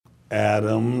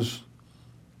Adams,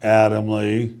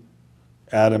 Adamley,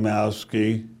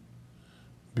 Adamowski,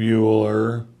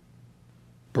 Bueller,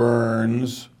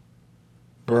 Burns,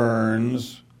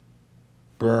 Burns,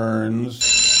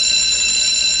 Burns.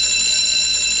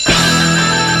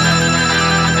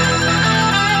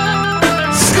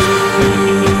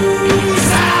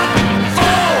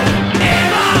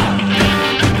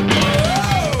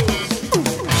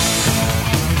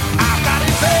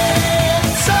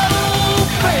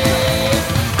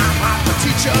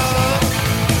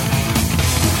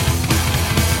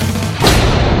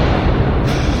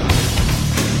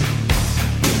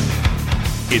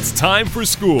 It's time for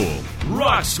school,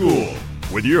 Rock School,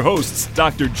 with your hosts,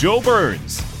 Dr. Joe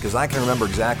Burns. Because I can remember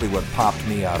exactly what popped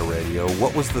me out of radio.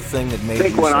 What was the thing that made I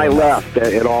think you when I left,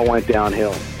 it all went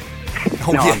downhill.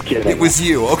 Oh, no, yeah, I'm kidding. It was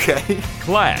you, okay.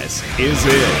 Class is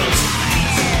in.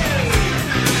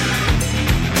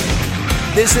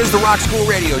 This is the Rock School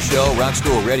Radio Show, Rock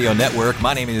School Radio Network.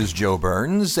 My name is Joe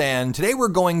Burns, and today we're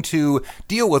going to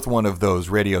deal with one of those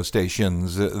radio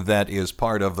stations that is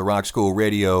part of the Rock School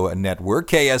Radio Network,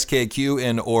 KSKQ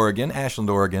in Oregon, Ashland,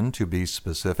 Oregon, to be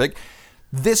specific.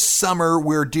 This summer,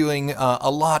 we're doing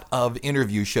a lot of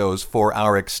interview shows for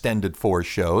our Extended 4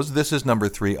 shows. This is number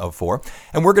 3 of 4.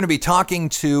 And we're going to be talking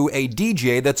to a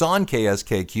DJ that's on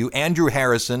KSKQ, Andrew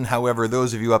Harrison. However,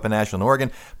 those of you up in Ashland, Oregon,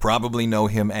 probably know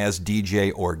him as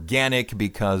DJ Organic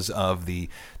because of the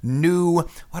new,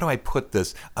 how do I put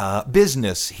this,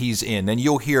 business he's in. And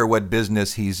you'll hear what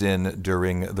business he's in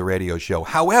during the radio show.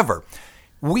 However,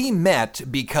 we met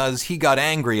because he got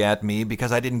angry at me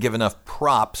because I didn't give enough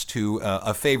props to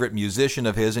a favorite musician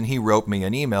of his, and he wrote me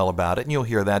an email about it, and you'll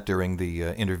hear that during the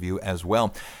interview as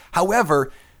well.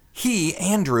 However, he,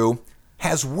 Andrew,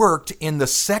 has worked in the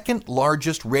second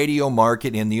largest radio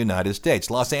market in the United States,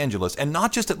 Los Angeles, and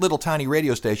not just at little tiny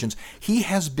radio stations. He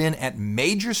has been at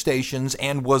major stations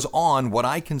and was on what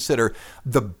I consider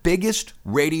the biggest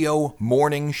radio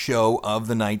morning show of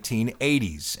the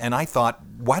 1980s. And I thought,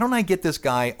 why don't I get this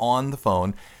guy on the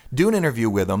phone, do an interview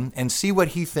with him, and see what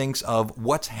he thinks of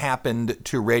what's happened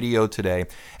to radio today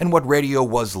and what radio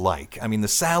was like. I mean, the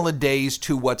salad days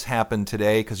to what's happened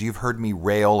today, because you've heard me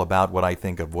rail about what I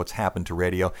think of what's happened to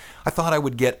radio. I thought I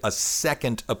would get a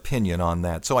second opinion on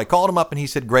that. So I called him up and he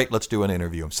said, great, let's do an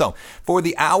interview. So for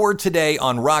the hour today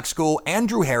on Rock School,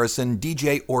 Andrew Harrison,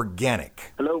 DJ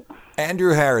Organic. Hello.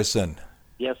 Andrew Harrison.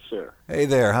 Yes, sir. Hey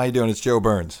there. How you doing? It's Joe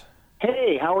Burns.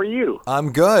 Hey, how are you?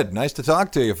 I'm good. Nice to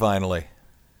talk to you finally.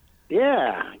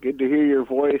 Yeah, good to hear your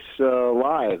voice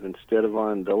live instead of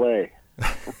on delay.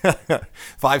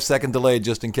 5-second delay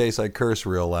just in case I curse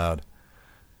real loud.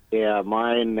 Yeah,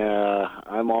 mine,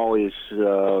 I'm always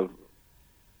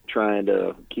trying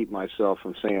to keep myself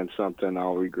from saying something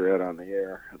I'll regret on the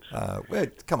air.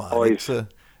 Wait, come on. Always,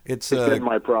 it's been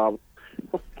my problem.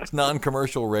 It's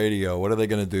non-commercial radio. What are they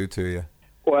going to do to you?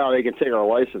 Well, they can take our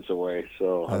license away,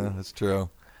 so... that's true.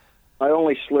 I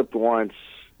only slipped once.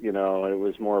 You know, it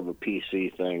was more of a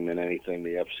PC thing than anything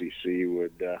the FCC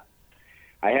would.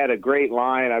 I had a great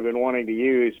line I've been wanting to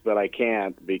use, but I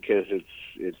can't because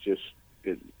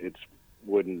it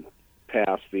wouldn't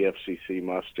pass the FCC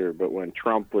muster. But when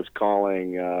Trump was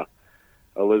calling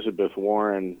Elizabeth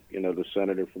Warren, the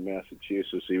senator from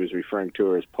Massachusetts, he was referring to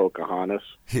her as Pocahontas.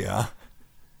 Yeah.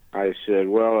 I said,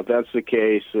 well, if that's the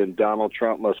case, then Donald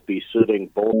Trump must be sitting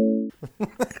bull.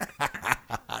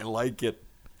 I like it.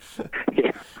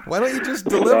 Yeah. Why don't you just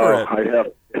deliver it? I'd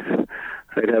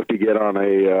have to get on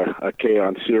a K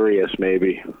on Sirius,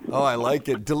 maybe. Oh, I like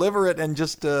it. Deliver it and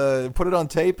just put it on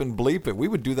tape and bleep it. We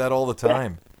would do that all the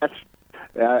time.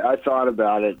 I thought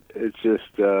about it. It's just,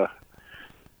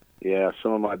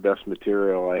 some of my best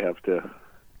material I have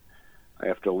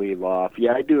to leave off.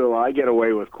 Yeah, I do. I get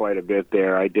away with quite a bit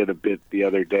there. I did a bit the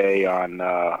other day on.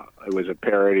 It was a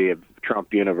parody of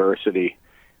Trump University.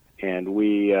 And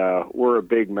we're a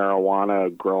big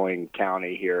marijuana growing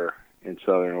county here in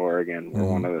Southern Oregon.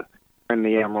 We're in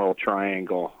the Emerald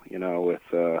Triangle, with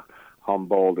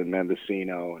Humboldt and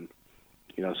Mendocino and,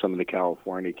 some of the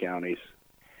California counties.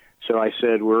 So I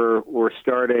said, we're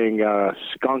starting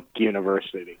Skunk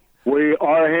University.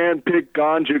 Our hand-picked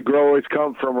ganja growers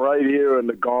come from right here in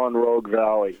the Gone Rogue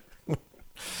Valley.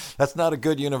 That's not a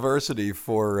good university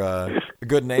for a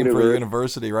good name for a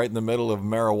university right in the middle of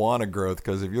marijuana growth.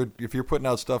 Because if you're putting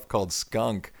out stuff called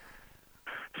skunk,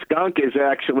 skunk is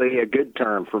actually a good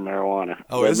term for marijuana.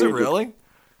 Oh, is it really?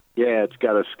 Yeah, it's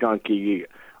got a skunky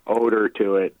odor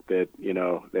to it. That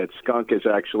skunk is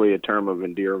actually a term of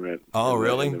endearment. Oh,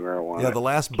 really? In the marijuana the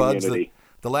last community.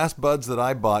 buds that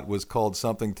I bought was called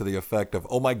something to the effect of,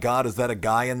 "Oh my God, is that a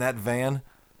guy in that van?"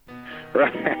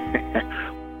 Right.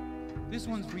 This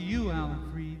one's for you, Alan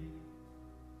Freed,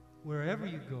 wherever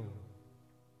you go.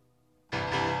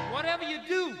 Whatever you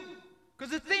do,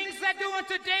 because the things they're doing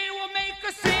today will make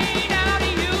a scene out of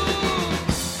you.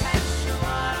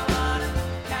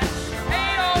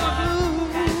 Hey, all the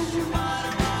blues.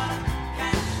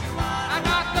 I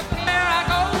got the where I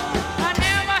go. I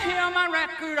never hear my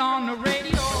record on the radio.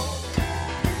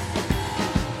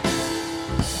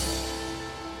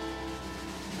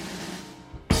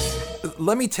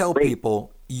 Let me tell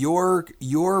people, you're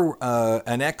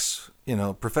an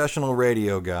professional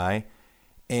radio guy,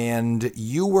 and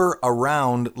you were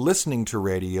around listening to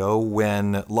radio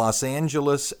when Los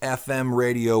Angeles FM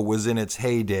radio was in its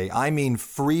heyday. I mean,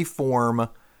 freeform,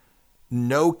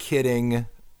 no kidding,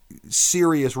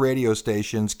 serious radio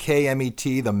stations,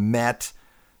 KMET, the Met,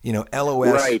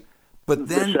 LOS. Right. But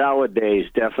then the salad days,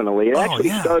 definitely. It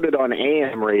actually started on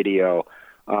AM radio.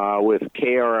 With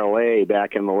KRLA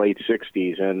back in the late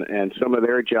 60s, and some of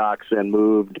their jocks then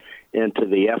moved into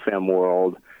the FM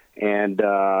world. And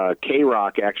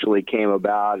K-Rock actually came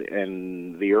about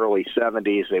in the early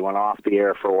 70s. They went off the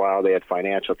air for a while. They had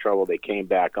financial trouble. They came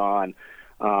back on.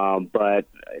 But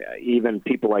even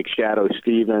people like Shadow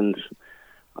Stevens,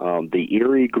 the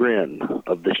eerie grin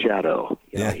of the Shadow,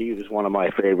 he was one of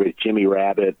my favorites. Jimmy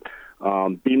Rabbit.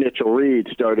 B. Mitchell Reed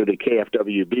started at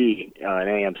KFWB, an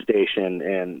AM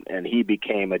station, and he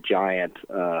became a giant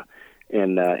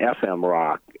in FM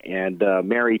rock. And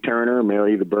Mary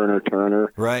the Burner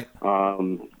Turner. Right.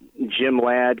 Jim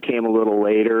Ladd came a little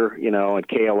later, at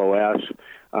KLOS.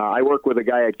 I work with a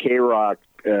guy at K-Rock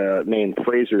named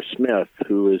Fraser Smith,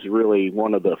 who is really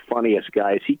one of the funniest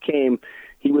guys.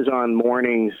 He was on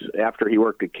mornings after he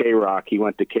worked at K-Rock. He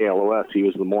went to KLOS. He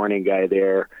was the morning guy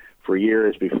there for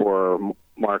years before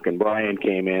Mark and Brian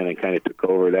came in and kind of took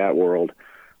over that world.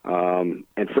 And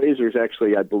Fraser's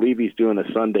actually, I believe he's doing a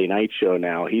Sunday night show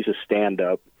now. He's a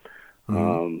stand-up.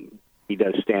 He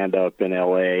does stand-up in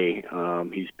L.A.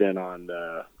 He's been on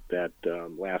that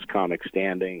Last Comic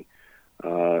Standing.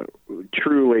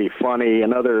 Truly funny,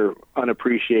 another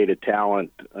unappreciated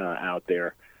talent out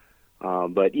there.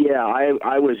 But, yeah,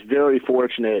 I was very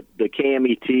fortunate. The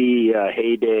KMET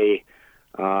heyday,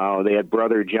 they had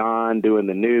Brother John doing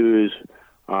the news.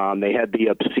 They had the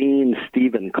obscene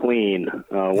Stephen Clean,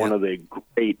 one of the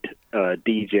great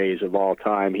DJs of all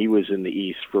time. He was in the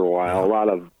East for a while. A lot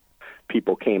of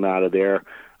people came out of there.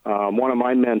 One of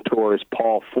my mentors,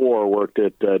 Paul Four, worked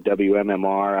at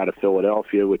WMMR out of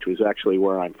Philadelphia, which was actually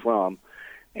where I'm from.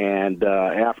 And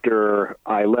after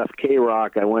I left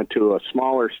K-Rock, I went to a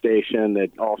smaller station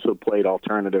that also played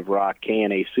alternative rock,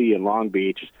 KNAC in Long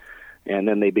Beach. And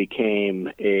then they became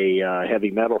a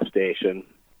heavy metal station.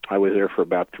 I was there for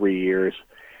about 3 years,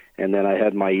 and then I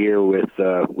had my year with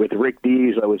Rick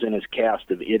Dees. I was in his cast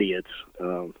of Idiots.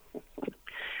 I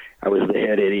was the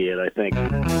head idiot, I think.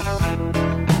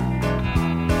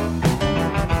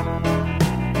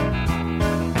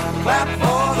 Clap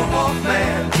for the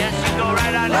Wolfman. Yes, you go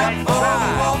right on. Clap for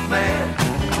the Wolfman.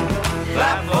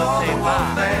 Clap for the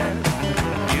Wolfman.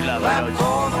 You love it, don't you? Clap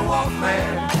for the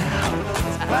Wolfman.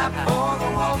 Clap for the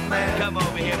Wolfman. Come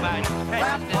over here, man.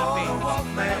 Clap for the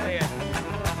Wolfman.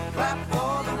 Clap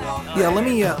for the Wolfman. Yeah,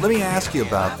 let me ask you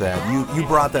about that. You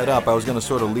brought that up. I was going to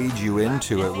sort of lead you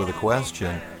into it with a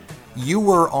question. You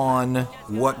were on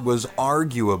what was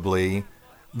arguably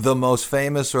the most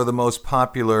famous or the most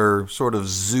popular sort of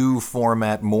zoo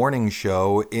format morning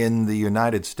show in the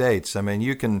United States. I mean,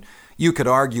 you could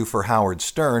argue for Howard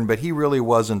Stern, but he really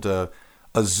wasn't a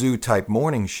zoo type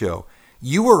morning show.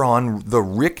 You were on the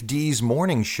Rick Dees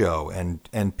morning show,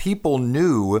 and people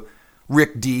knew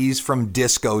Rick Dees from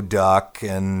Disco Duck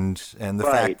and the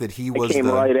fact that he was. I came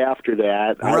right after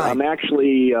that. Right. I'm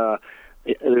actually.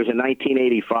 There's a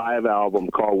 1985 album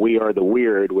called We Are the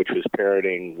Weird, which was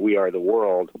parodying We Are the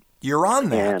World. You're on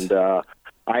that. And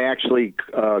I actually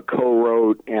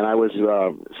co-wrote, and I was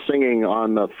singing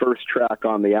on the first track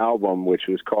on the album, which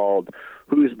was called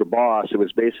Who's the Boss? It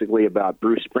was basically about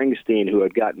Bruce Springsteen, who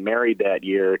had gotten married that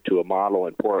year to a model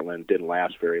in Portland. Didn't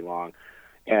last very long.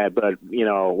 But,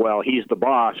 he's the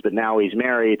boss, but now he's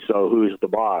married, so who's the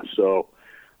boss? So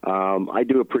I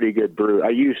do a pretty good Bruce. I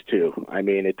used to. I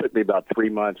mean, it took me about 3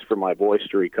 months for my voice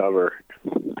to recover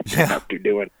after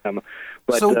doing them.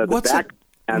 But so the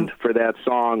background for that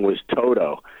song was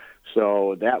Toto.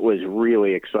 So that was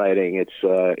really exciting. It's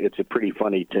a pretty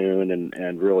funny tune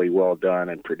and really well done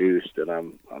and produced.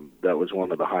 And that was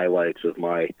one of the highlights of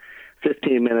my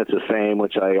 15 minutes of fame,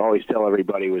 which I always tell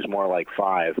everybody was more like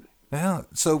 5. Yeah.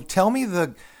 So tell me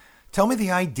the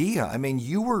idea. I mean,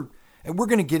 you And we're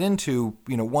going to get into,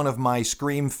 one of my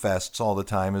scream fests all the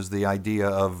time is the idea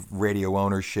of radio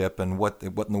ownership and what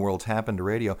in the world's happened to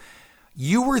radio.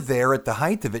 You were there at the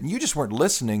height of it, and you just weren't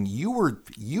listening. You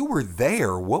were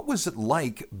there. What was it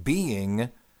like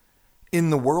being in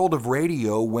the world of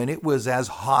radio when it was as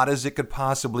hot as it could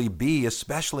possibly be,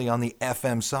 especially on the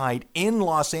FM side in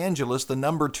Los Angeles, the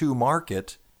number 2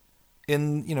 market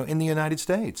in the United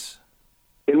States?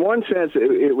 In one sense,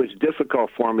 it was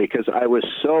difficult for me because I was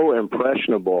so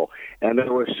impressionable, and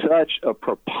there was such a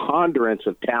preponderance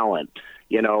of talent,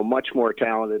 much more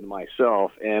talented than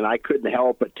myself, and I couldn't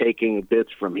help but taking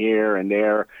bits from here and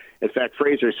there. In fact,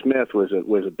 Fraser Smith was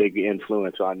a big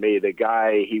influence on me. The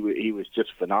guy, he was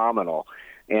just phenomenal,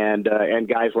 and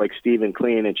guys like Stephen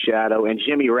Clean and Shadow and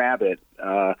Jimmy Rabbit.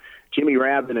 Jimmy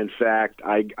Rabbit, in fact,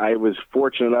 I was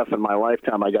fortunate enough in my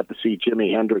lifetime I got to see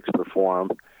Jimi Hendrix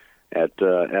perform at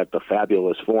the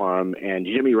Fabulous Forum, and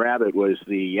Jimmy Rabbit was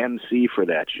the MC for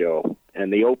that show,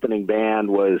 and the opening band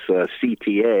was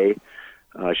CTA,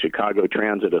 Chicago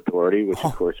Transit Authority, which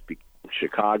of course became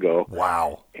Chicago.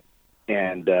 Wow.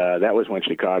 And that was when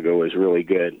Chicago was really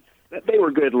good. They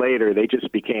were good later. They just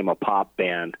became a pop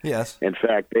band. Yes. In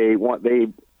fact, they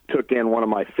took in one of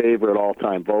my favorite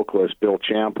all-time vocalists, Bill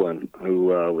Champlin, who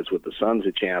was with the Sons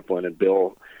of Champlin, and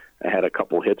Bill had a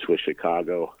couple hits with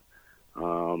Chicago.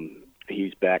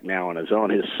 He's back now on his own.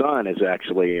 His son is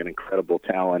actually an incredible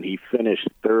talent. He finished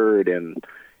 3rd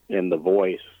in The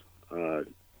Voice, that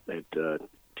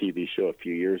TV show a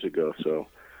few years ago. So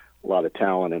a lot of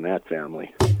talent in that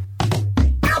family.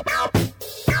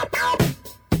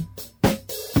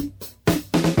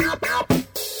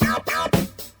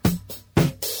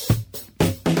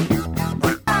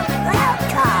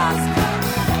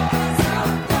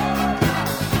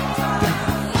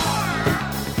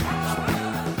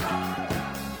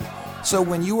 So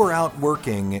when you were out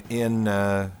working in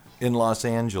Los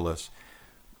Angeles,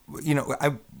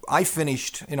 I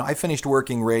finished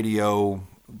working radio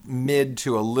mid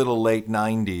to a little late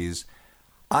 90s.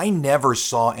 I never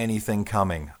saw anything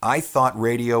coming. I thought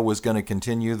radio was going to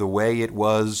continue the way it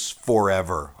was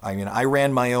forever. I mean, I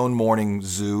ran my own morning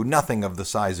zoo, nothing of the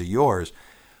size of yours,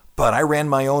 but I ran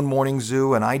my own morning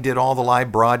zoo and I did all the live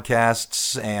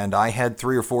broadcasts, and I had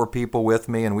 3 or 4 people with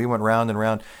me, and we went round and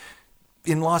round.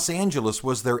 In Los Angeles,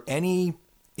 was there any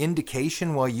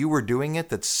indication while you were doing it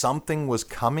that something was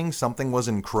coming, something was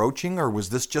encroaching, or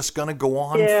was this just going to go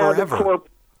on forever?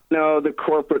 The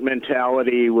corporate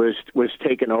mentality was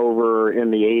taken over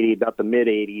in the 80s, about the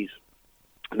mid-80s.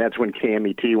 And that's when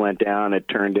KMET went down. It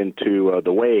turned into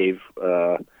The Wave,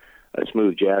 a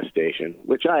smooth jazz station,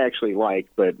 which I actually liked,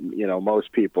 but,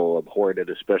 most people abhorred it,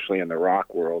 especially in the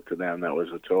rock world. To them, that was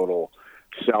a total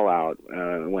sellout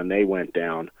when they went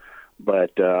down.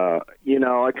 But,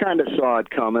 I kind of saw it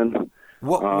coming.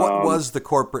 What was the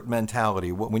corporate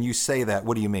mentality? When you say that,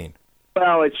 what do you mean?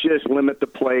 Well, it's just limit the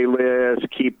playlist,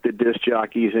 keep the disc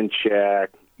jockeys in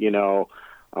check,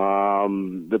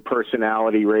 the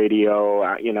personality radio,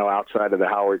 outside of the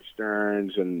Howard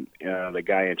Sterns and the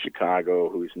guy in Chicago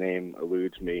whose name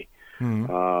eludes me.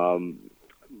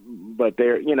 Mm-hmm. But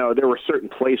there were certain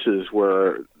places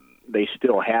where they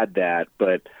still had that,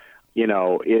 but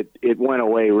it went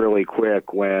away really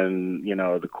quick when,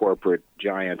 the corporate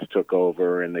giants took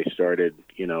over and they started,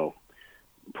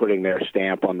 putting their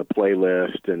stamp on the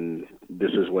playlist, and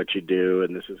this is what you do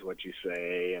and this is what you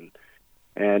say. And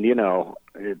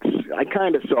I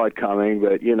kind of saw it coming,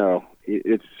 but,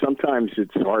 it's sometimes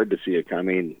it's hard to see it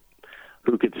coming.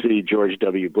 Who could see George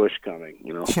W. Bush coming,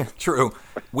 True.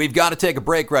 We've got to take a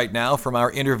break right now from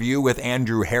our interview with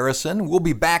Andrew Harrison. We'll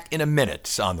be back in a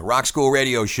minute on the Rock School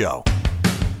Radio Show.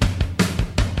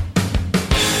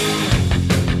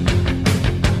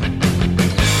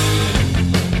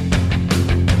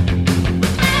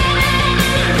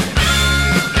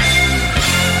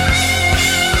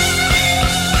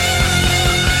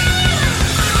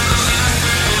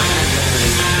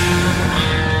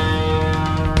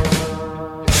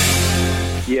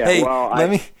 Hey, well,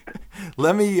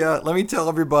 let me tell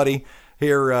everybody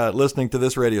here listening to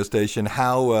this radio station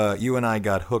how you and I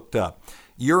got hooked up.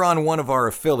 You're on one of our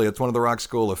affiliates, one of the Rock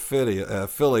School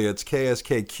affiliates,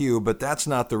 KSKQ, but that's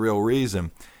not the real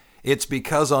reason. It's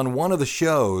because on one of the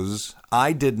shows,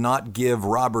 I did not give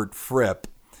Robert Fripp,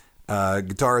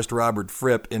 guitarist Robert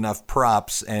Fripp, enough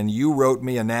props, and you wrote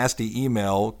me a nasty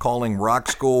email calling Rock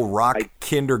School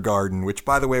Kindergarten, which,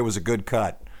 by the way, was a good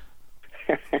cut.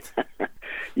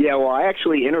 Yeah, well, I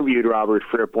actually interviewed Robert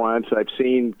Fripp once. I've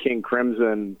seen King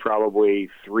Crimson probably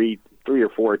three or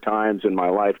four times in my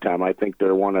lifetime. I think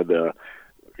they're one of the,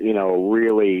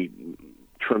 really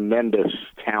tremendous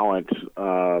talents.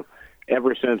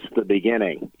 ever since the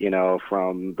beginning,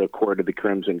 from the Court of the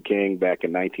Crimson King back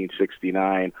in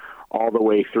 1969 all the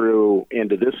way through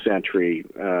into this century,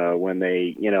 when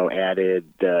they, added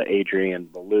Adrian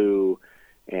Belew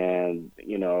and,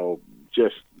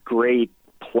 just great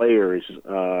players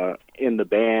in the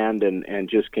band and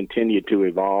just continued to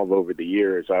evolve over the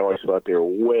years. I always thought they were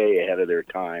way ahead of their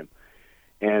time.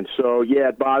 And so, yeah,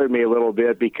 it bothered me a little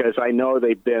bit because I know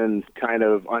they've been kind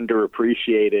of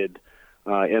underappreciated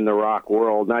in the rock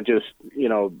world, not just,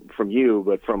 from you,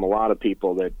 but from a lot of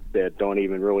people that don't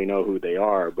even really know who they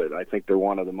are. But I think they're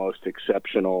one of the most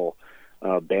exceptional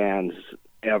bands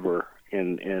ever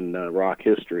in rock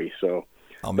history. So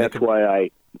that's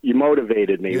why you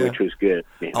motivated me, which was good.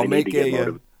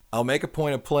 I'll make a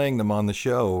point of playing them on the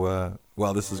show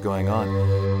while this is going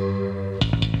on.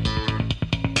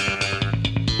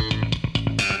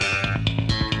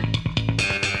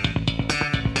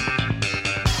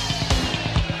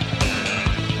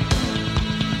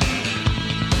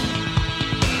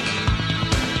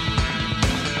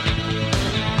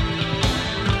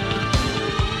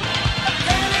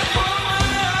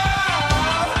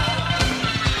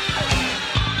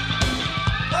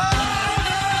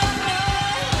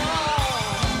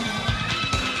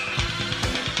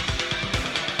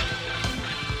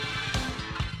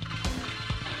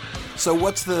 So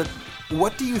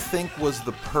what do you think was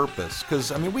the purpose?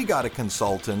 Because, we got a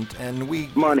consultant and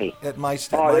money at my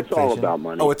it's all about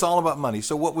money. Oh, it's all about money.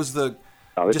 So what was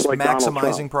just like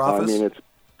maximizing profits? It's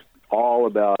all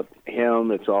about him.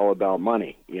 It's all about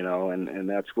money, and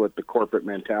that's what the corporate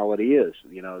mentality is.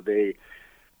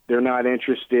 They're not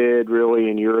interested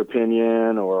really in your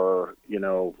opinion or,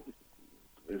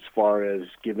 as far as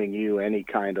giving you any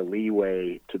kind of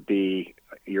leeway to be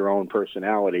your own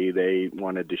personality. They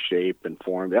wanted to shape and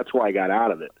form. That's why I got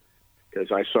out of it,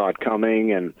 because I saw it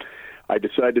coming, and I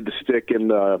decided to stick in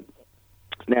the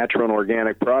natural and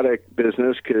organic product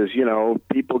business because,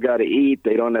 people got to eat.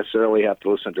 They don't necessarily have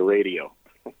to listen to radio.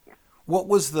 What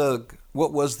was the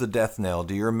death knell?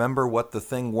 Do you remember what the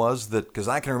thing was because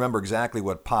I can remember exactly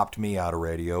what popped me out of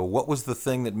radio. What was the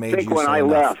thing that made you say when I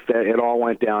left, it all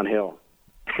went downhill.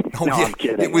 Oh, no, yeah, I'm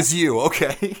kidding. It was you,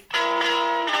 okay.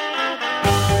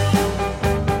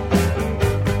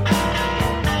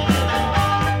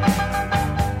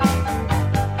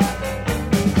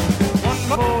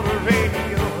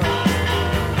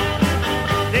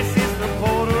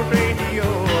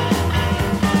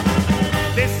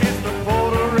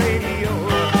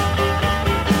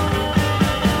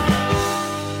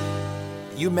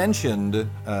 You mentioned,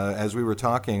 as we were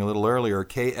talking a little earlier,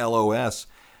 KLOS.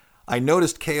 I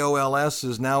noticed KOLS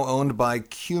is now owned by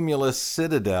Cumulus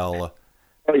Citadel.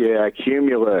 Oh, yeah,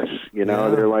 Cumulus.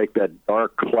 They're like that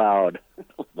dark cloud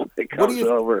that comes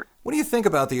over. What do you think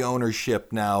about the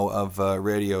ownership now of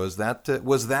radio? Was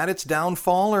that its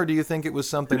downfall, or do you think it was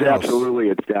something else? Absolutely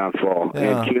its downfall.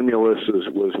 Yeah. And Cumulus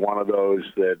was one of those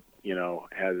that,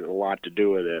 had a lot to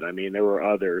do with it. There were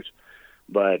others.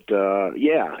 But,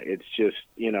 it's just,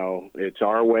 it's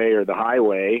our way or the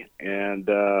highway. And,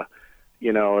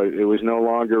 it was no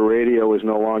longer radio, was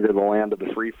no longer the land of the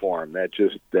freeform. That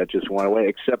just went away,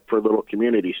 except for little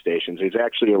community stations. There's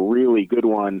actually a really good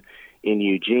one in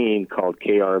Eugene called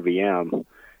KRVM.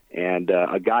 And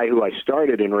a guy who I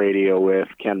started in radio with,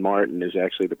 Ken Martin, is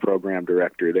actually the program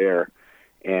director there.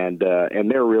 And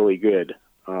they're really good.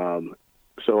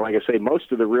 So like I say,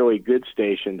 most of the really good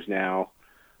stations now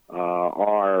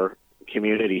are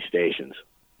community stations.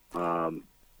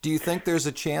 Do you think there's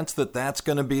a chance that that's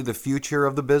going to be the future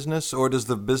of the business, or does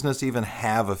the business even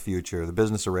have a future, the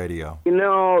business of radio?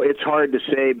 It's hard to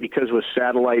say because with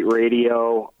satellite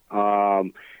radio,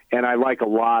 and I like a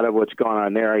lot of what's going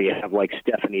on there. You have like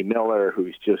Stephanie Miller,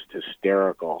 who's just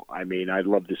hysterical. I'd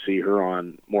love to see her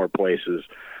on more places.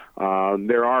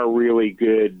 There are really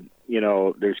good,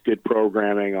 there's good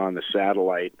programming on the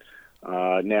satellite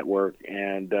network,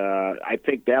 and I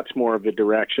think that's more of a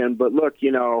direction. But look,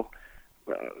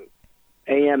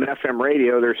 AM, FM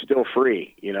radio, they're still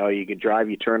free. You can drive,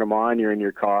 you turn them on, you're in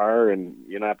your car, and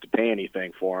you don't have to pay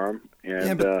anything for them.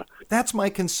 And but that's my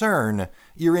concern.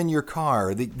 You're in your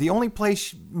car. The only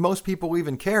place most people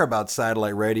even care about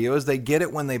satellite radio is they get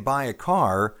it when they buy a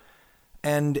car.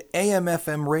 And AM,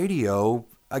 FM radio,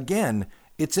 again,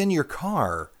 it's in your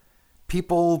car.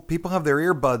 People have their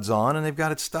earbuds on and they've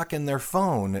got it stuck in their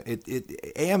phone.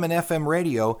 AM and FM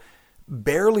radio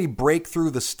barely break through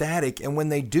the static, and when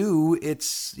they do,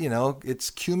 it's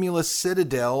Cumulus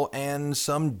Citadel and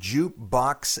some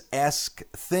jukebox-esque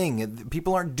thing.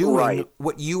 People aren't doing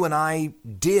what you and I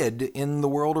did in the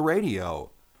world of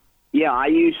radio. Yeah, I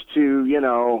used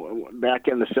to, back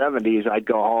in the 70s, I'd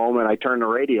go home and I'd turn the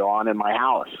radio on in my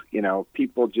house.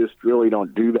 People just really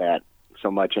don't do that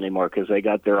so much anymore because they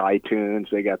got their iTunes,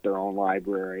 they got their own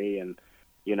library, and,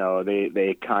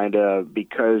 they kind of,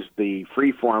 because the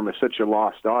freeform is such a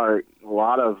lost art, a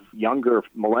lot of younger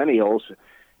millennials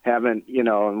haven't,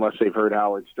 unless they've heard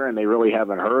Howard Stern, they really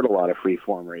haven't heard a lot of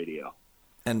freeform radio.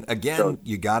 And again,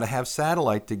 you got to have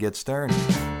satellite to get Stern.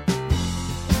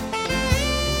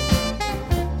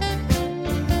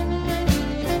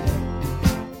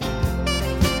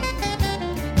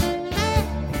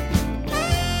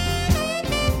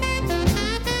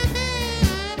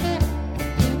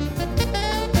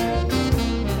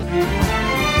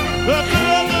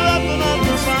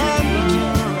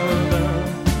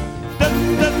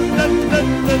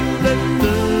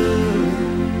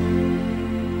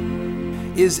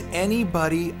 Is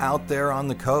anybody out there on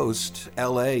the coast,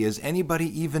 LA, is anybody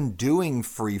even doing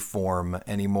freeform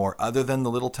anymore other than the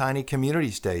little tiny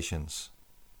community stations?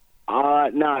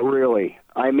 Not really.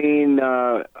 I mean,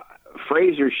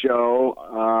 Fraser's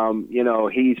show,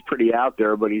 he's pretty out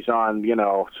there, but he's on,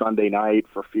 Sunday night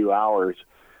for a few hours.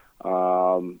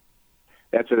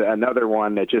 That's another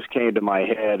one that just came to my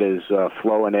head is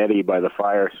Flo and Eddie by the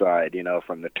Fireside,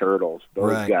 from the Turtles.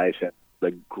 Those guys had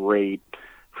the great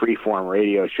freeform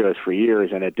radio shows for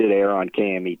years, and it did air on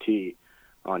KMET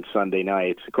on Sunday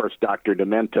nights. Of course, Dr.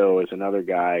 Demento is another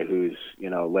guy who's,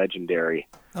 legendary.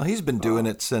 Well, he's been doing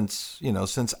it since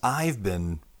I've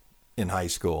been in high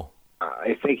school.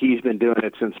 I think he's been doing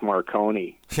it since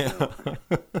Marconi.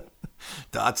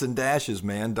 Dots and dashes,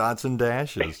 man, dots and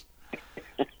dashes.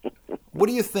 What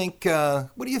do you think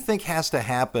has to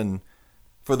happen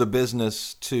for the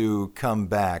business to come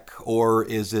back, or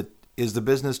is the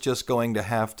business just going to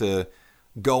have to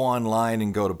go online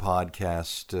and go to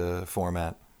podcast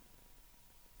format?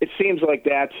 It seems like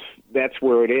that's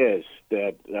where it is.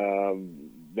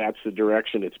 That's the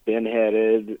direction it's been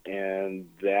headed, and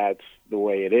that's the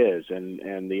way it is.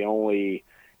 And the only,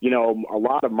 a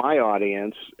lot of my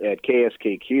audience at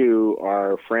KSKQ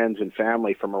are friends and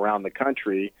family from around the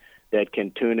country that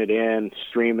can tune it in,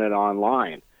 stream it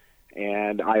online.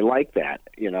 And I like that,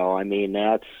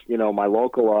 that's, my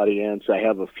local audience. I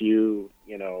have a few,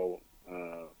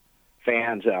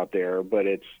 fans out there, but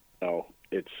it's a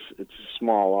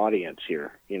small audience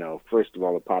here. First of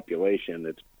all, the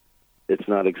population, it's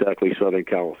not exactly Southern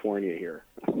California here,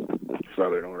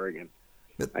 Southern Oregon.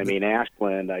 I mean,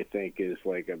 Ashland, I think, is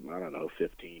like,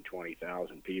 15,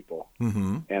 20,000 people.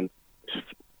 Mm-hmm. And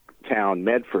town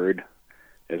Medford,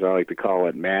 as I like to call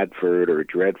it, Madford or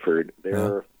Dreadford,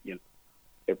 they're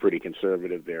pretty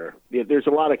conservative there. Yeah, there's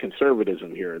a lot of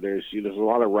conservatism here. There's a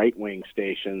lot of right-wing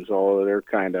stations, although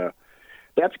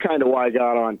that's kind of why I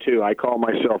got on too. I call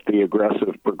myself the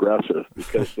aggressive progressive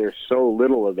because there's so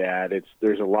little of that.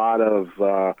 There's a lot of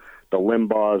the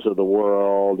Limbaughs of the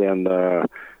world and the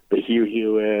Hugh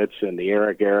Hewitts and the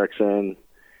Eric Erickson.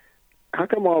 How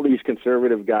come all these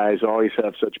conservative guys always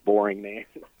have such boring names?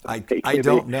 I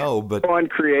don't know, but so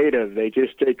uncreative. They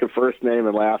just take a first name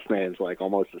and last names like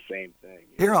almost the same thing.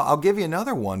 Here, I'll give you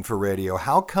another one for radio.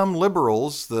 How come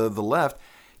liberals, the left,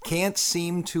 can't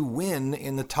seem to win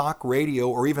in the talk radio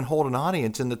or even hold an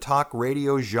audience in the talk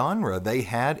radio genre? They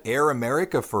had Air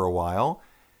America for a while.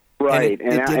 Right,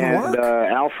 and it didn't work.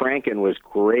 Al Franken was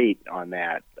great on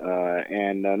that,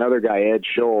 and another guy, Ed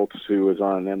Schultz, who was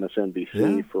on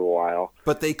MSNBC for a while.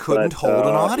 But they couldn't hold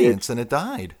an audience, and it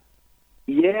died.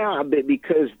 Yeah,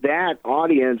 because that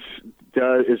audience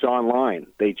is online.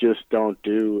 They just don't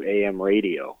do AM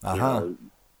radio.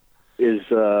 Is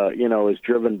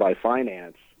driven by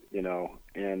finance,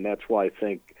 and that's why I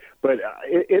think. But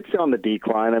it's on the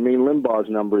decline. I mean, Limbaugh's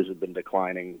numbers have been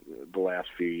declining the last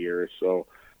few years, so.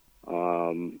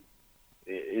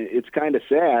 It's kind of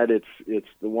sad. It's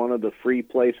one of the free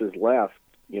places left,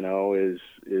 is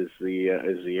the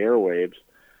airwaves.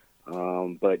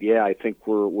 But yeah, I think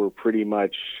we're pretty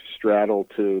much straddled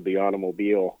to the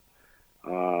automobile,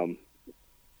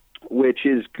 which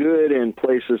is good in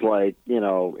places like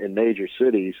in major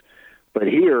cities. But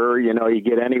here, you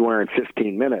get anywhere in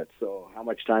 15 minutes. So how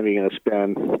much time are you going to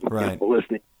spend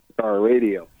listening to car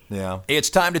radio? Yeah. It's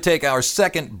time to take our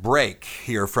second break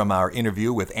here from our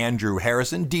interview with Andrew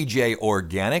Harrison, DJ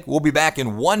Organic. We'll be back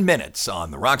in 1 minute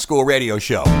on the Rock School Radio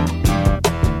Show.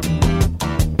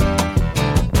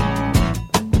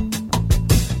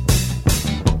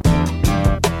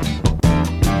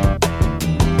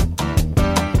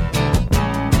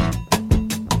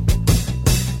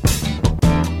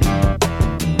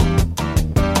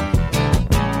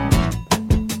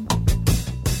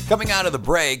 Coming out of the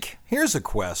break, here's a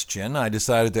question I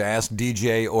decided to ask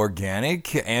DJ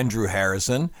Organic, Andrew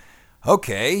Harrison.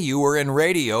 Okay, you were in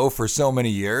radio for so many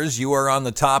years. You are on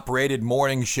the top-rated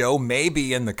morning show,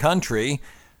 maybe in the country.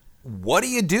 What do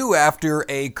you do after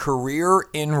a career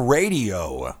in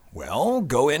radio? Well,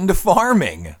 go into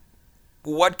farming.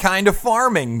 What kind of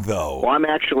farming, though? Well,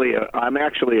 I'm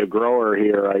actually a grower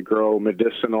here. I grow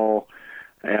medicinal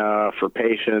for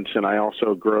patients, and I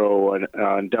also grow an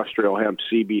industrial hemp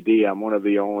CBD. I'm one of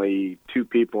the only 2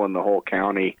 people in the whole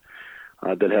county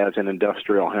that has an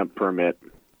industrial hemp permit.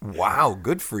 Wow,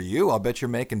 good for you. I'll bet you're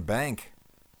making bank.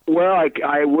 Well,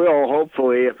 I will,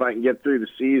 hopefully, if I can get through the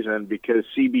season, because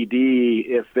CBD,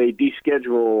 if they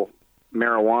deschedule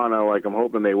marijuana, like I'm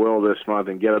hoping they will this month,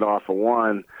 and get it off of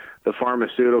 1, the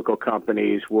pharmaceutical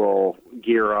companies will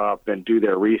gear up and do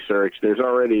their research. There's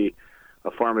already a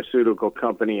pharmaceutical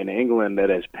company in England that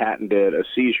has patented a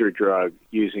seizure drug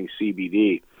using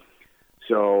CBD.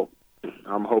 So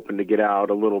I'm hoping to get out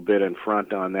a little bit in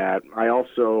front on that. I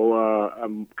also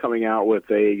I'm coming out with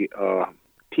a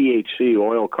THC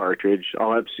oil cartridge.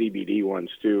 I'll have CBD ones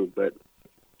too, but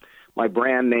my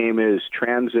brand name is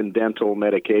Transcendental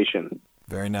Medication.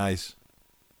 Very nice.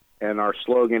 And our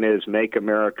slogan is Make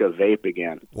America Vape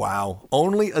Again. Wow.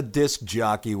 Only a disc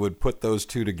jockey would put those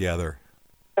two together.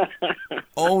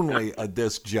 Only a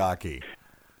disc jockey.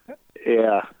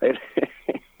 Yeah.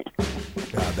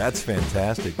 God, that's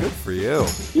fantastic. Good for you.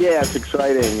 Yeah, it's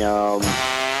exciting.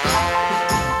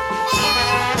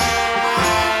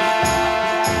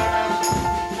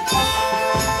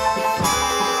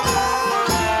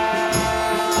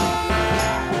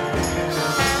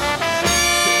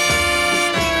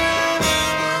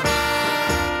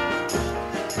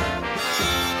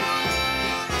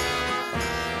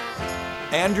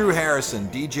 Andrew Harrison,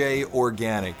 DJ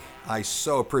Organic. I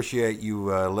so appreciate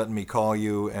you letting me call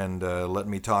you and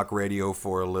letting me talk radio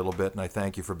for a little bit, and I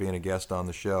thank you for being a guest on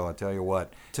the show. I tell you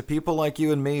what, to people like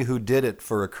you and me who did it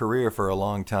for a career for a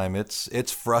long time,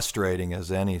 it's frustrating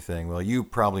as anything. Well, you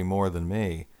probably more than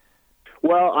me.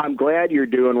 Well, I'm glad you're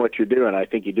doing what you're doing. I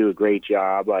think you do a great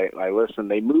job. I listen.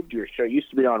 They moved your show. It used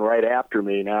to be on right after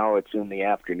me. Now it's in the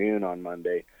afternoon on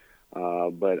Monday.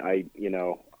 But I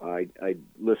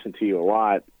listen to you a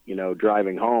lot,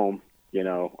 driving home,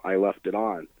 I left it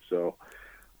on. So,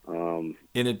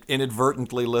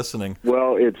 inadvertently listening.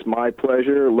 Well, it's my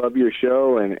pleasure. Love your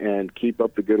show and keep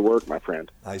up the good work, my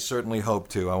friend. I certainly hope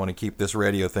to. I want to keep this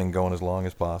radio thing going as long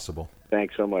as possible.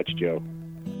 Thanks so much, Joe.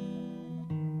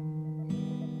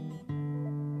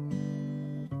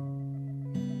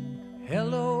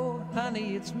 Hello,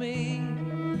 honey, it's me.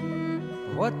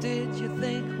 What did you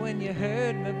think when you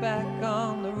heard me back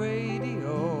on the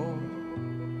radio?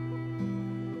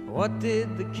 What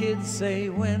did the kids say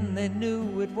when they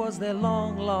knew it was their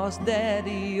long-lost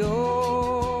daddy-o?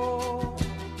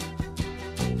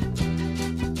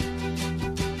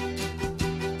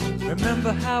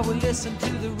 Remember how we listened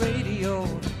to the radio,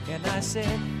 and I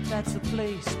said that's the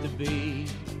place to be,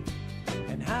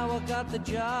 and how I got the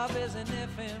job as an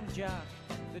FM jock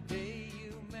the day